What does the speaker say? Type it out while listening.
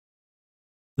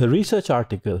The research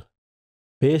article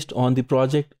based on the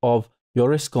project of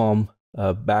Euriscom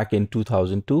back in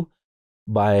 2002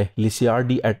 by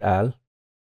Liciardi et al.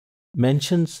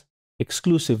 Mentions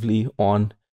exclusively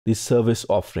on the service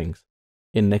offerings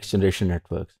in next generation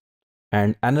networks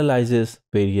and analyzes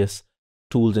various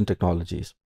tools and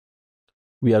technologies.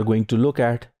 We are going to look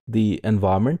at the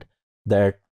environment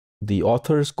that the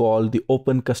authors call the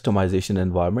open customization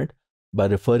environment by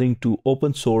referring to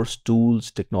open source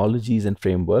tools, technologies, and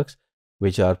frameworks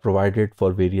which are provided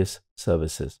for various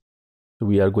services. So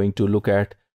we are going to look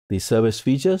at the service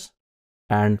features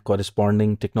and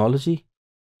corresponding technology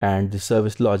and the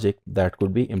service logic that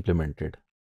could be implemented.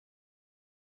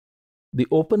 The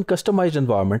open customized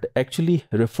environment actually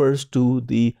refers to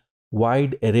the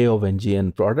wide array of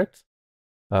NGN products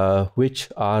which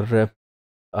are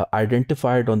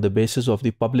identified on the basis of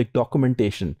the public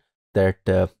documentation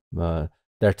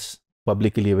that's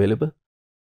publicly available.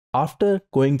 After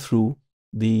going through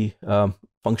the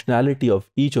functionality of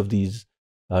each of these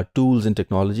tools and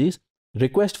technologies,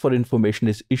 request for information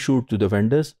is issued to the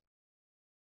vendors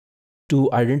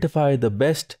to identify the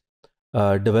best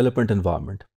development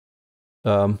environment.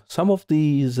 Some of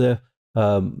these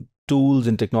tools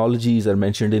and technologies are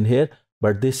mentioned in here,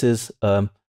 but this is an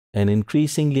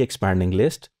increasingly expanding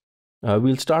list.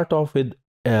 We'll start off with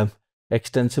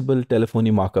Extensible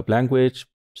Telephony Markup Language,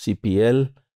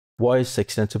 CPL, Voice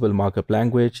Extensible Markup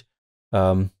Language,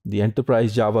 the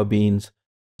Enterprise Java Beans,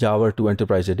 Java 2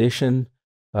 Enterprise Edition,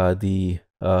 the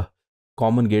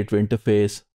Common Gateway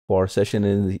Interface for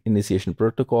Session Initiation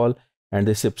Protocol, and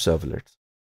the SIP servlets.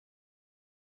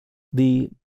 The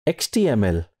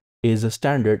XTML is a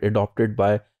standard adopted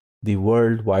by the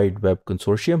World Wide Web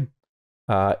Consortium.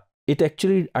 It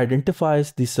actually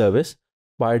identifies the service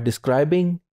by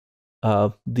describing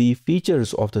the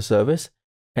features of the service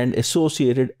and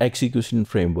associated execution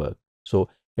framework. So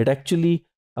it actually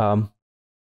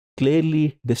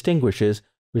clearly distinguishes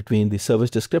between the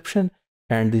service description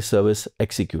and the service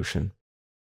execution.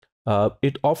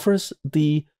 It offers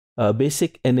the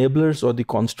basic enablers or the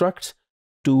constructs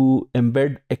to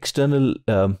embed external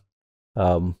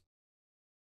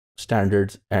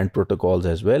standards and protocols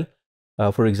as well.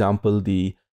 For example,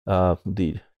 the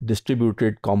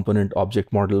distributed component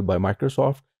object model by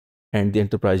Microsoft and the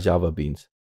Enterprise Java Beans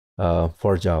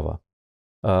for Java.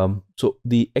 So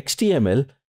the XTML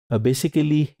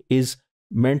basically is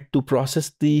meant to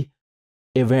process the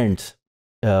events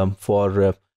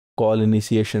for call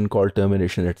initiation, call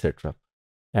termination, etc.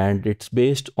 And it's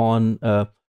based on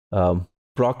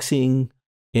proxying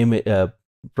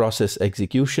process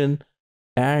execution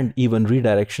and even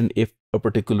redirection if a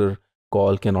particular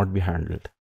call cannot be handled.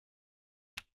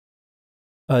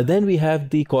 Then we have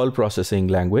the call processing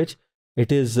language.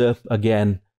 It is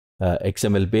again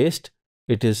XML based.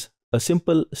 It is a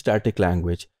simple static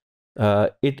language.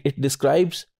 It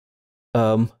describes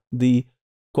the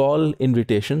call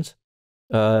invitations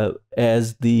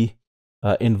as the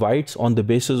invites on the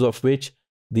basis of which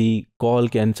the call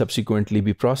can subsequently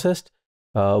be processed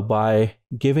by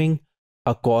giving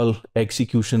a call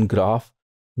execution graph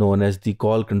known as the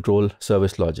call control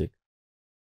service logic.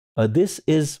 This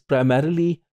is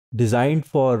primarily designed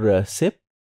for SIP,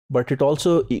 but it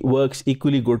also works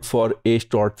equally good for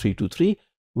H.323,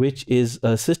 which is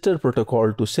a sister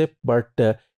protocol to SIP, but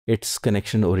it's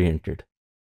connection oriented.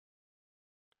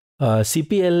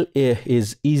 CPL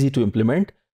is easy to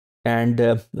implement, and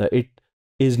it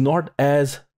is not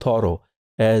as thorough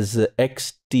as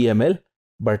XTML,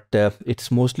 but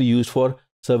it's mostly used for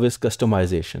service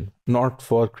customization, not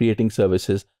for creating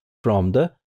services from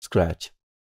the scratch.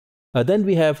 Then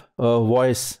we have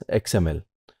Voice XML.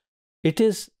 It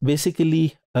is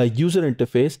basically a user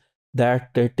interface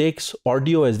that takes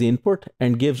audio as the input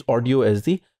and gives audio as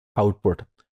the output.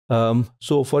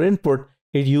 So for input,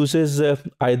 it uses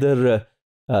either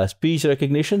speech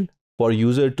recognition for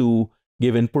user to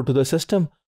give input to the system,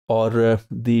 or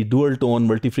the dual tone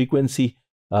multi-frequency,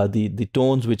 the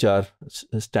tones which are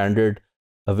standard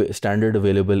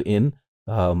available in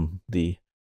the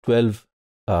 12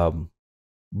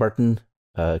 button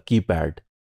keypad.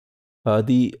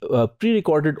 The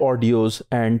pre-recorded audios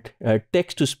and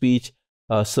text to speech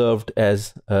are served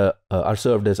as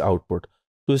output.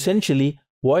 So essentially,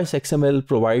 Voice XML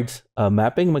provides a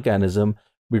mapping mechanism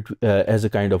as a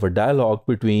kind of a dialogue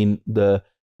between the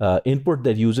input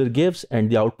that user gives and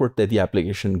the output that the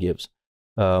application gives.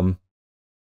 So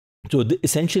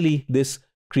essentially, this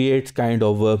creates kind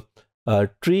of a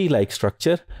tree-like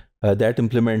structure that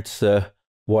implements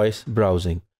voice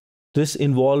browsing. This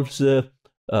involves the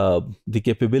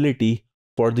capability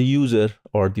for the user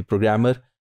or the programmer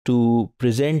to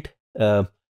present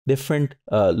different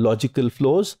logical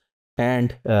flows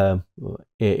and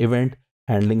event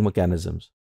handling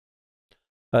mechanisms.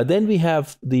 Then we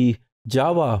have the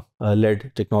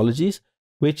Java-led technologies,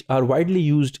 which are widely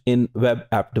used in web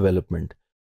app development.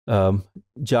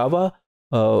 Java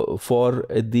for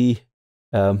the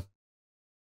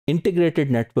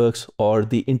integrated networks or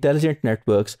the intelligent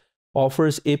networks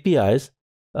offers APIs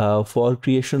for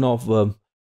creation of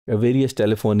various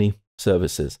telephony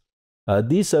services.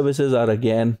 These services are,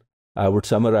 again, I would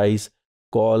summarize: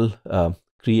 call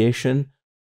creation,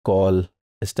 call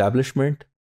establishment,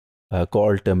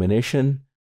 call termination,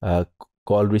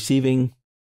 call receiving,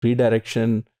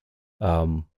 redirection,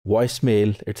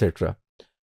 voicemail, etc.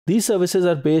 These services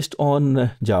are based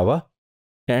on Java,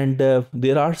 and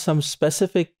there are some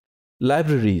specific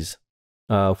libraries.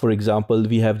 For example,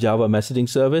 we have Java messaging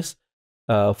service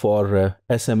for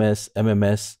SMS,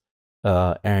 MMS,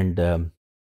 and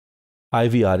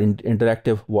IVR,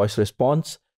 interactive voice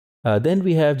response. Then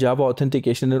we have Java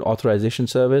authentication and authorization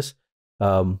service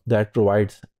that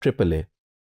provides AAA.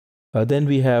 Then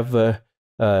we have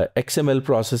XML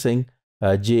processing,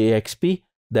 JAXP,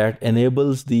 that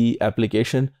enables the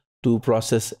application to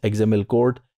process XML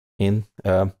code in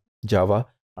Java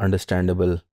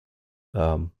understandable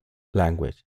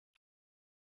language.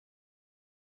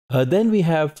 Then we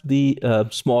have the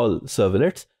small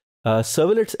servlets.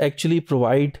 Servlets actually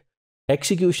provide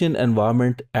execution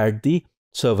environment at the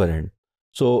server end.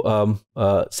 So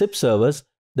SIP servers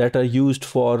that are used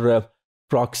for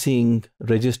proxying,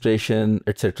 registration,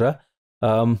 etc.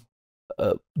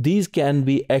 These can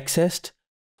be accessed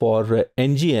for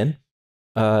NGN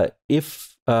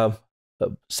if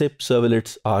SIP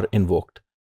servlets are invoked.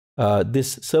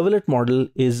 This servlet model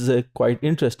is quite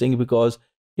interesting because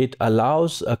it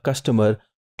allows a customer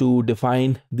to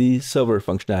define the server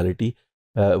functionality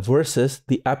versus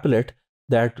the applet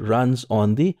that runs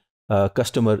on the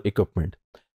customer equipment.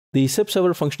 The SIP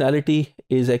server functionality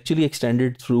is actually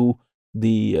extended through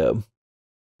the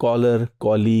caller,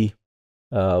 callee,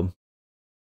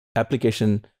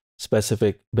 application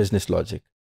specific business logic.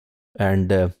 And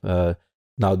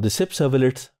now the SIP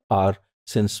servlets are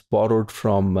since borrowed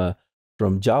from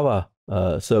Java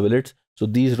servlets. So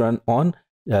these run on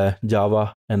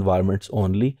Java environments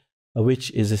only,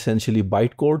 which is essentially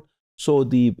bytecode. So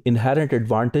the inherent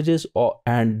advantages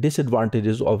and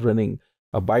disadvantages of running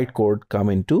a bytecode come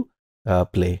into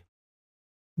play.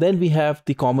 Then we have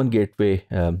the common gateway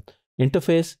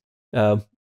interface.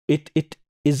 It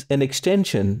is an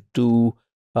extension to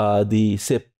the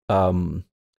SIP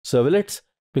servlets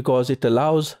because it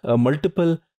allows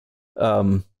multiple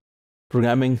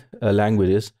programming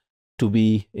languages to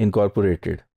be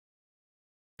incorporated.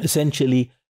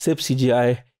 Essentially, SIP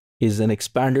CGI is an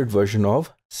expanded version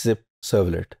of SIP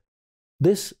servlet.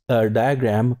 This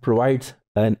diagram provides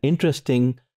an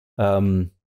interesting scoping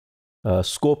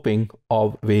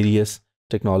of various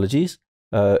technologies.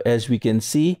 As we can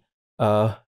see,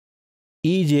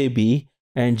 EJB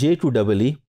and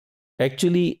J2EE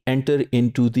actually enter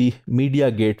into the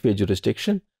media gateway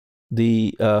jurisdiction.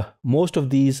 The most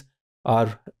of these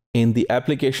are in the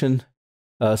application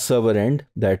server end,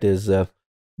 that is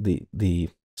the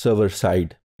server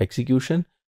side execution.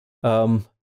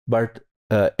 But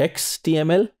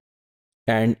XTML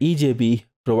and EJB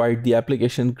provide the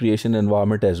application creation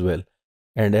environment as well.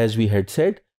 And as we had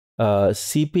said,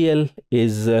 CPL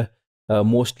is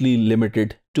mostly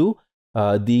limited to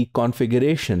the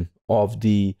configuration of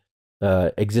the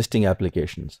existing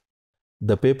applications.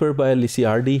 The paper by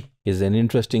Liciardi is an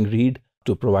interesting read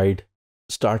to provide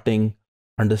starting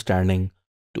understanding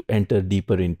to enter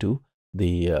deeper into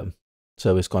the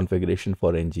service configuration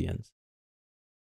for NGNs.